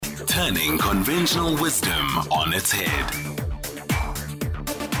Turning conventional wisdom on its head.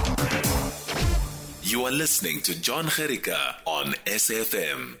 You are listening to John Gericka on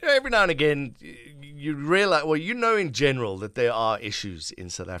SFM. Every now and again, you realize, well, you know in general that there are issues in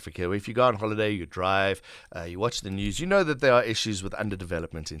South Africa. If you go on holiday, you drive, you watch the news, you know that there are issues with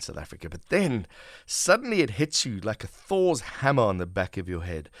underdevelopment in South Africa. But then suddenly it hits you like a Thor's hammer on the back of your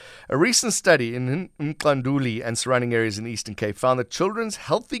head. A recent study in Mqanduli and surrounding areas in the Eastern Cape found that children's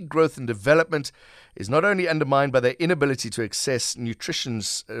healthy growth and development is not only undermined by their inability to access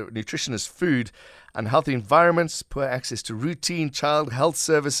nutritious food, unhealthy environments, poor access to routine child health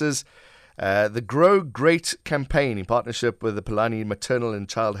services. The Grow Great campaign, in partnership with the Philani Maternal and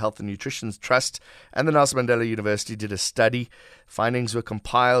Child Health and Nutrition Trust and the Nelson Mandela University, did a study. Findings were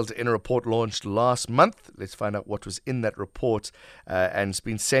compiled in a report launched last month. Let's find out what was in that report, and it's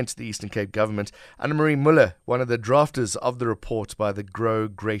been sent to the Eastern Cape government. Müller, one of the drafters of the report by the Grow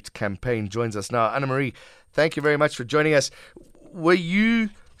Great campaign, joins us now. Marie, thank you very much for joining us. Were you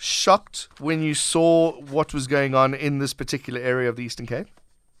shocked when you saw what was going on in this particular area of the Eastern Cape?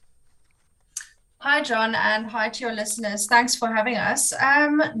 Hi, John, and hi to your listeners. Thanks for having us.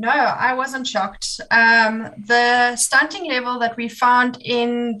 No, I wasn't shocked. The stunting level that we found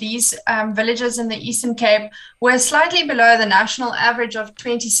in these villages in the Eastern Cape were slightly below the national average of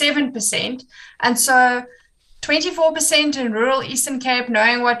 27%. And so 24% in rural Eastern Cape,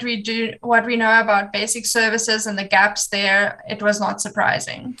 knowing what we know about basic services and the gaps there, it was not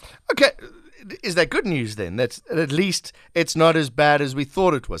surprising. Okay. Is that good news then? That at least it's not as bad as we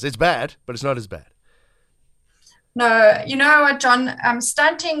thought it was. It's bad, but it's not as bad. No, you know what, John?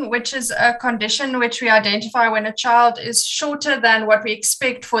 Stunting, which is a condition which we identify when a child is shorter than what we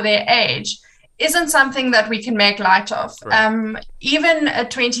expect for their age, isn't something that we can make light of. Right. Even a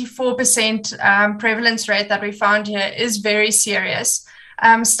 24% prevalence rate that we found here is very serious.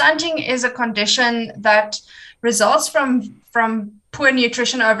 Stunting is a condition that results from poor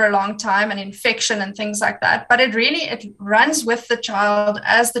nutrition over a long time and infection and things like that. But it runs with the child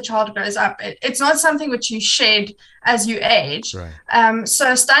as the child grows up. It's not something which you shed as you age. Right.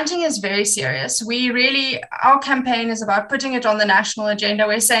 So stunting is very serious. Our campaign is about putting it on the national agenda.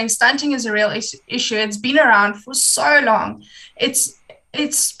 We're saying stunting is a real issue. It's been around for so long.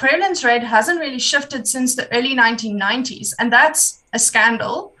 Its prevalence rate hasn't really shifted since the early 1990s. And that's a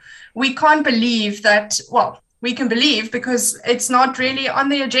scandal. We can't believe that, we can believe because it's not really on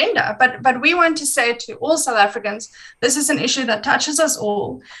the agenda. But we want to say to all South Africans, this is an issue that touches us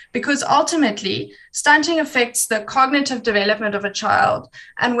all, because ultimately stunting affects the cognitive development of a child.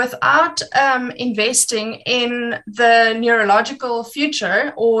 And without investing in the neurological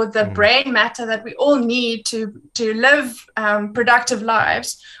future or the brain matter that we all need to live productive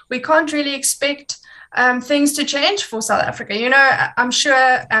lives, we can't really expect things to change for South Africa. You know, I'm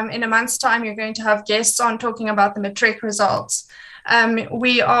sure in a month's time, you're going to have guests on talking about the matric results.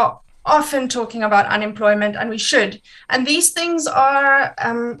 We are often talking about unemployment, and we should. And these things are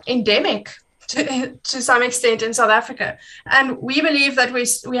endemic to some extent in South Africa. And we believe that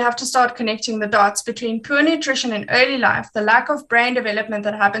we have to start connecting the dots between poor nutrition in early life, the lack of brain development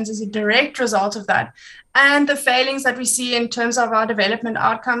that happens as a direct result of that, and the failings that we see in terms of our development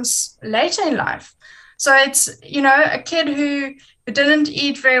outcomes later in life. So it's, a kid who didn't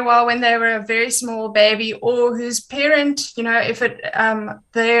eat very well when they were a very small baby, or whose parent, if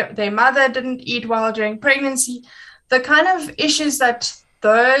their mother didn't eat well during pregnancy, the kind of issues that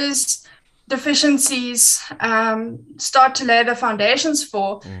those deficiencies start to lay the foundations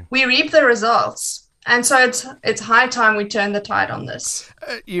for, we reap the results. And so it's high time we turn the tide on this.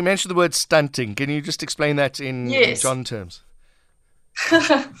 You mentioned the word stunting. Can you just explain that in John terms?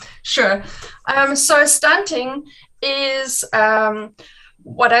 Sure. So stunting is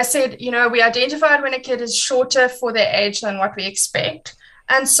what I said, we identified when a kid is shorter for their age than what we expect.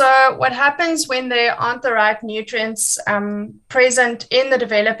 And so what happens when there aren't the right nutrients present in the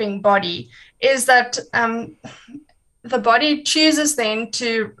developing body is that the body chooses then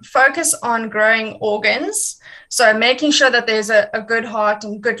to focus on growing organs. So making sure that there's a good heart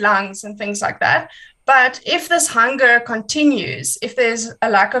and good lungs and things like that. But if this hunger continues, if there's a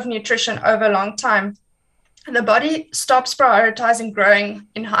lack of nutrition over a long time, the body stops prioritizing growing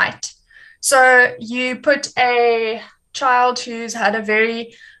in height. So you put a child who's had a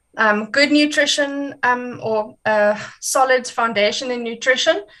very good nutrition or a solid foundation in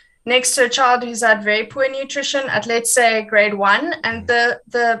nutrition next to a child who's had very poor nutrition at, let's say, grade 1, and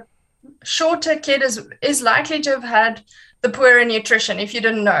the shorter kid is likely to have had the poorer nutrition, if you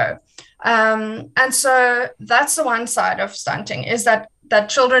didn't know. And so that's the one side of stunting, is that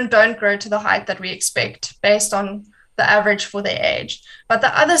children don't grow to the height that we expect based on the average for their age. But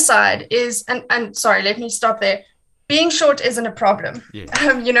the other side is, and sorry, let me stop there. Being short isn't a problem. Yeah.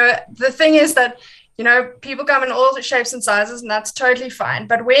 The thing is that, people come in all shapes and sizes, and that's totally fine.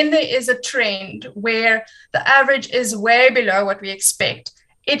 But when there is a trend where the average is way below what we expect,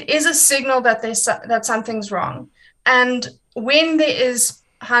 it is a signal that that something's wrong. And when there is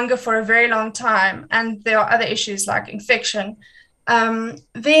hunger for a very long time, and there are other issues like infection,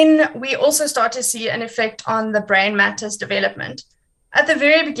 then we also start to see an effect on the brain matter's development. At the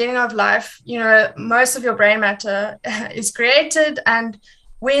very beginning of life, most of your brain matter is created, and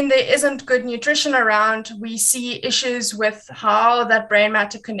when there isn't good nutrition around, we see issues with how that brain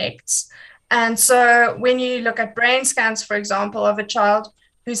matter connects. And so when you look at brain scans, for example, of a child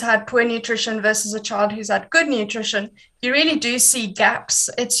who's had poor nutrition versus a child who's had good nutrition, you really do see gaps.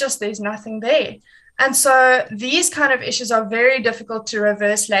 It's just there's nothing there. And so these kind of issues are very difficult to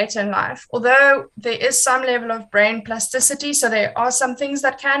reverse later in life. Although there is some level of brain plasticity, so there are some things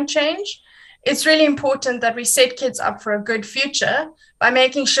that can change, it's really important that we set kids up for a good future by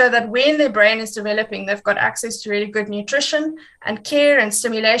making sure that when their brain is developing, they've got access to really good nutrition and care and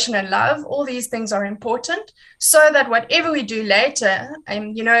stimulation and love. All these things are important so that whatever we do later,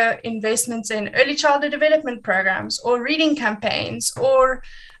 investments in early childhood development programs or reading campaigns or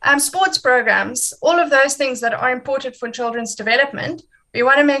sports programs, all of those things that are important for children's development, we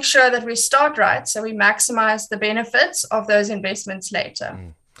want to make sure that we start right so we maximize the benefits of those investments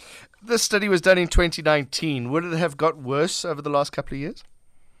later. This study was done in 2019. Would it have got worse over the last couple of years?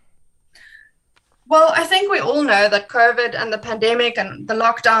 Well, I think we all know that COVID and the pandemic and the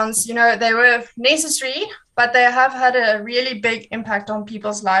lockdowns, they were necessary, but they have had a really big impact on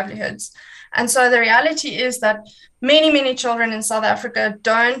people's livelihoods. And so the reality is that many, many children in South Africa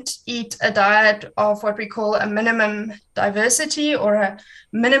don't eat a diet of what we call a minimum diversity or a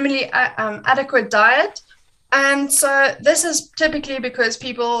minimally adequate diet. And so this is typically because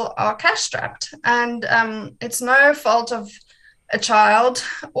people are cash strapped, and it's no fault of a child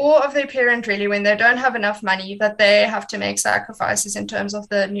or of their parent really when they don't have enough money that they have to make sacrifices in terms of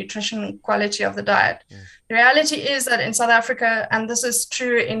the nutrition quality of the diet. The reality is that in South Africa, and this is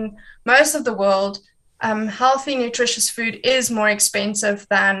true in most of the world, healthy, nutritious food is more expensive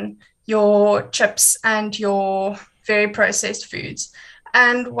than your chips and your very processed foods.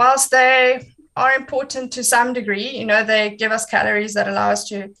 And whilst they are important to some degree, they give us calories that allow us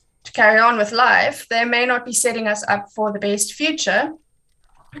to carry on with life, they may not be setting us up for the best future.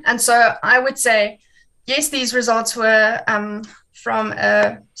 And so I would say, yes, these results were from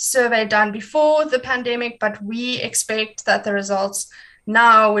a survey done before the pandemic, but we expect that the results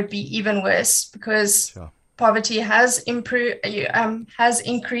now would be even worse because poverty has increased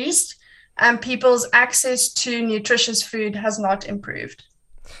and people's access to nutritious food has not improved.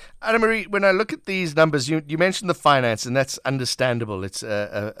 Anna-Marie, when I look at these numbers, you mentioned the finance, and that's understandable. It's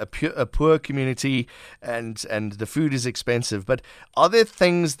a poor community, and the food is expensive. But are there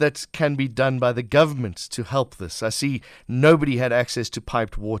things that can be done by the government to help this? I see nobody had access to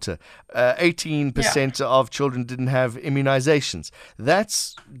piped water. 18% of children didn't have immunizations.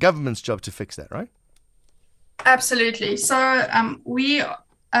 That's government's job to fix that, right? Absolutely. So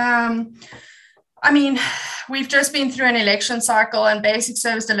we've just been through an election cycle, and basic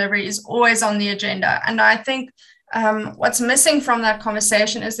service delivery is always on the agenda. And I think what's missing from that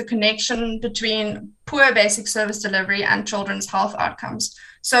conversation is the connection between poor basic service delivery and children's health outcomes.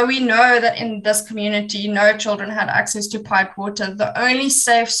 So we know that in this community, no children had access to piped water. The only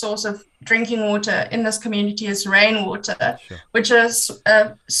safe source of drinking water in this community is rainwater, which is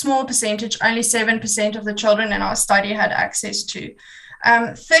a small percentage, only 7% of the children in our study had access to.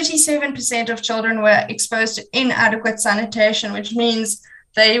 37% of children were exposed to inadequate sanitation, which means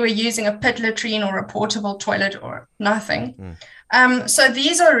they were using a pit latrine or a portable toilet or nothing. So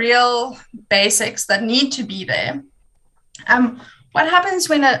these are real basics that need to be there. What happens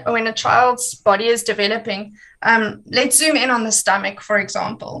when a child's body is developing? Let's zoom in on the stomach, for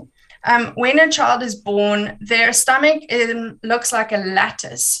example. When a child is born, their stomach looks like a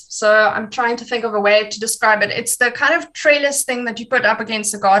lattice. So I'm trying to think of a way to describe it. It's the kind of trellis thing that you put up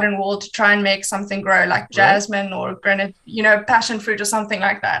against the garden wall to try and make something grow, like jasmine or granite, passion fruit or something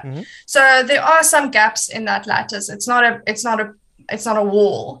like that. Mm-hmm. So there are some gaps in that lattice. It's not a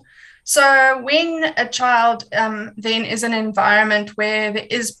wall. So when a child then is in an environment where there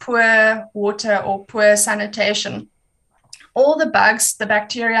is poor water or poor sanitation, all the bugs, the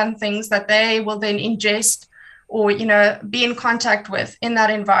bacteria and things that they will then ingest or, be in contact with in that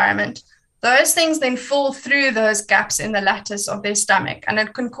environment, those things then fall through those gaps in the lattice of their stomach. And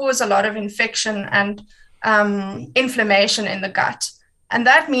it can cause a lot of infection and inflammation in the gut. And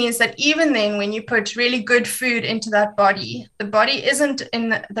that means that even then, when you put really good food into that body, the body isn't in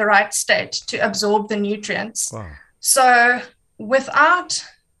the right state to absorb the nutrients. Wow. So without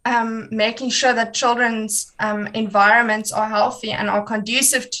making sure that children's environments are healthy and are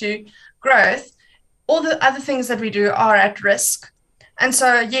conducive to growth, all the other things that we do are at risk. And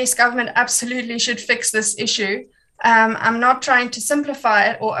so, yes, government absolutely should fix this issue. I'm not trying to simplify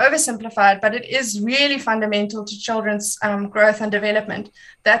it or oversimplify it, but it is really fundamental to children's growth and development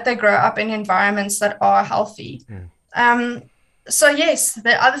that they grow up in environments that are healthy. So, yes,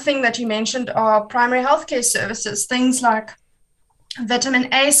 the other thing that you mentioned are primary healthcare services, things like vitamin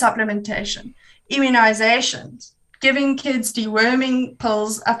A supplementation, immunizations, giving kids deworming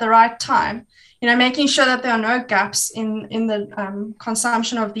pills at the right time, making sure that there are no gaps in the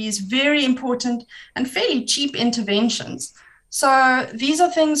consumption of these very important and fairly cheap interventions. So these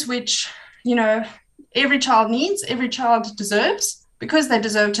are things which, every child needs, every child deserves, because they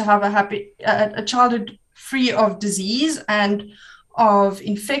deserve to have a childhood free of disease and of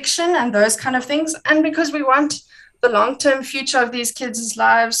infection and those kind of things. And because we want the long-term future of these kids'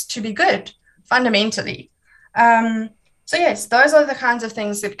 lives to be good, fundamentally. So yes, those are the kinds of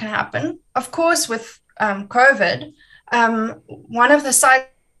things that can happen. Of course, with COVID, one of the sites...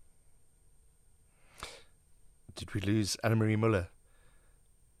 Did we lose Anna-Marie Müller?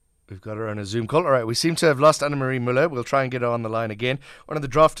 We've got her on a Zoom call. All right, we seem to have lost Anna-Marie Müller. We'll try and get her on the line again. One of the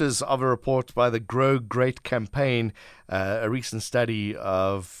drafters of a report by the Grow Great campaign, a recent study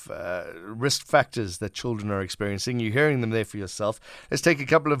of risk factors that children are experiencing. You're hearing them there for yourself. Let's take a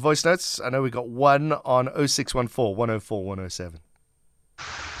couple of voice notes. I know we got one on 0614 104 107.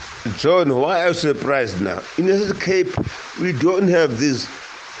 John, why are you surprised now? In the Cape, we don't have this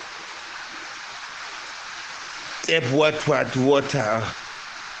tap water.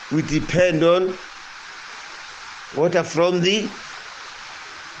 We depend on water from the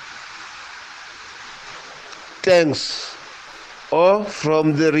tanks or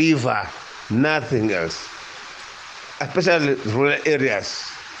from the river, nothing else, especially rural areas.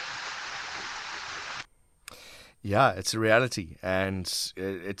 Yeah, it's a reality. And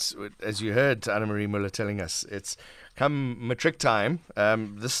it's, as you heard Anna-Marie Müller telling us, it's come matric time.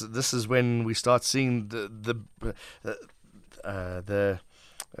 This is when we start seeing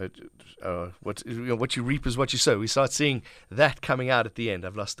what you reap is what you sow. We start seeing that coming out at the end.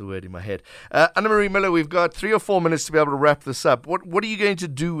 I've lost the word in my head. Anna-Marie Müller, we've got 3 or 4 minutes to be able to wrap this up. What are you going to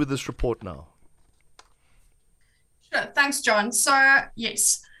do with this report now? Sure. Thanks, John. So,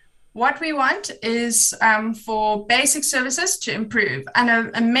 yes, what we want is for basic services to improve. And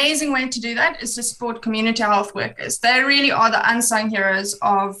an amazing way to do that is to support community health workers. They really are the unsung heroes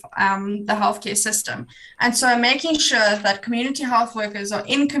of the healthcare system. And so making sure that community health workers are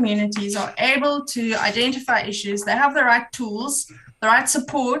in communities, are able to identify issues, they have the right tools, the right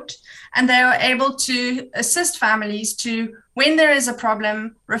support, and they are able to assist families to, when there is a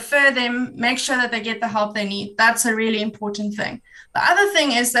problem, refer them, make sure that they get the help they need. That's a really important thing. The other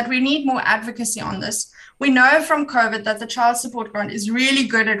thing is that we need more advocacy on this. We know from COVID that the Child Support Grant is really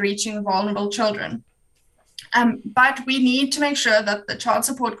good at reaching vulnerable children. But we need to make sure that the Child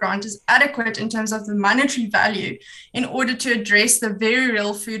Support Grant is adequate in terms of the monetary value in order to address the very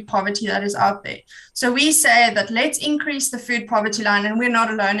real food poverty that is out there. So we say that let's increase the food poverty line, and we're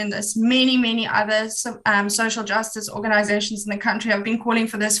not alone in this. Many other social justice organizations in the country have been calling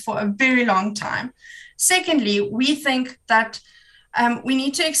for this for a very long time. Secondly, we think that we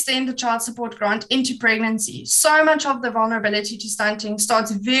need to extend the Child Support Grant into pregnancy. So much of the vulnerability to stunting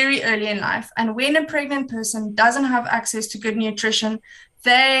starts very early in life. And when a pregnant person doesn't have access to good nutrition,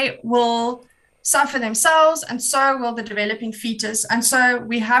 they will suffer themselves, and so will the developing fetus. And so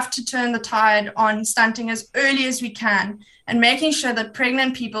we have to turn the tide on stunting as early as we can, and making sure that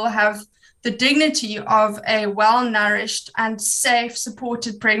pregnant people have the dignity of a well-nourished and safe,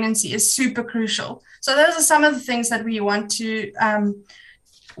 supported pregnancy is super crucial. So those are some of the things that we want to,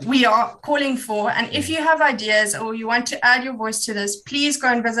 we are calling for. And if you have ideas or you want to add your voice to this, please go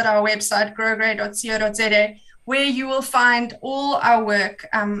and visit our website, growgrey.co.za, where you will find all our work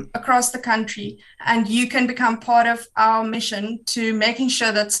across the country, and you can become part of our mission to making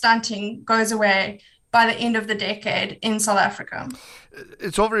sure that stunting goes away by the end of the decade in South Africa.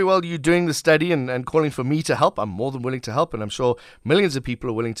 It's all very well you doing the study and calling for me to help. I'm more than willing to help, and I'm sure millions of people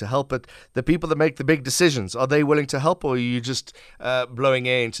are willing to help. But the people that make the big decisions, are they willing to help, or are you just blowing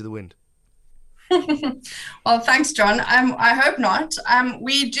air into the wind? Well, thanks, John. I hope not.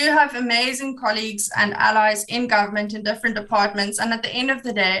 We do have amazing colleagues and allies in government in different departments. And at the end of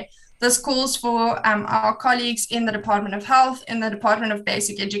the day, this calls for our colleagues in the Department of Health, in the Department of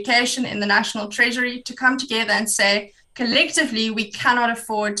Basic Education, in the National Treasury to come together and say, collectively, we cannot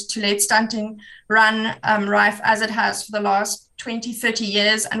afford to let stunting run rife as it has for the last 20, 30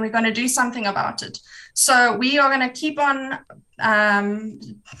 years, and we're going to do something about it. So we are going to keep on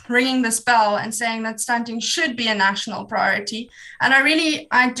ringing this bell and saying that stunting should be a national priority. And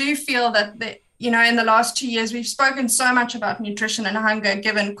I do feel that in the last 2 years, we've spoken so much about nutrition and hunger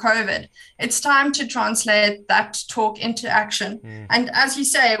given COVID. It's time to translate that talk into action. And as you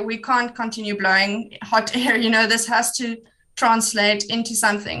say, we can't continue blowing hot air. This has to translate into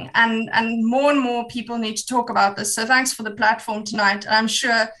something. And more people need to talk about this. So thanks for the platform tonight. And I'm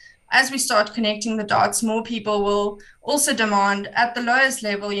sure as we start connecting the dots, more people will also demand at the lowest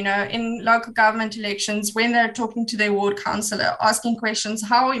level, in local government elections, when they're talking to their ward councillor, asking questions,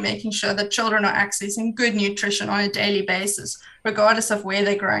 how are we making sure that children are accessing good nutrition on a daily basis, regardless of where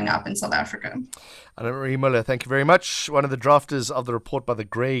they're growing up in South Africa? Anna-Marie Müller, thank you very much. One of the drafters of the report by the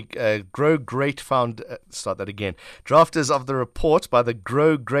Grow Great Drafters of the report by the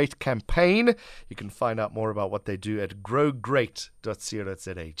Grow Great campaign. You can find out more about what they do at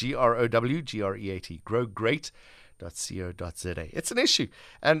growgreat.co.za. GROWGREAT. growgreat.co.za. It's an issue.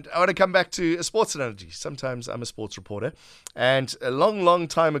 And I want to come back to a sports analogy. Sometimes I'm a sports reporter. And a long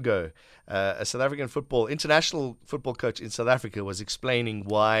time ago, a South African international football coach in South Africa was explaining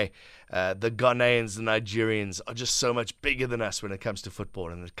why the Ghanaians, the Nigerians are just so much bigger than us when it comes to football.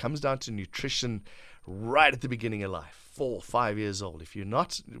 And it comes down to nutrition right at the beginning of life, 4 or 5 years old. If you're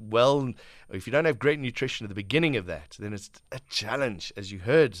not well, or if you don't have great nutrition at the beginning of that, then it's a challenge, as you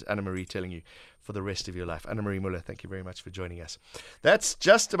heard Anna-Marie telling you, for the rest of your life. Anna-Marie Müller, thank you very much for joining us. That's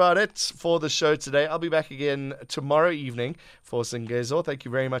just about it for the show today. I'll be back again tomorrow evening for Sengezo. Thank you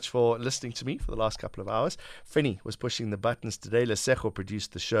very much for listening to me for the last couple of hours. Finny was pushing the buttons today. Lesego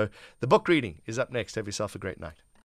produced the show. The book reading is up next. Have yourself a great night.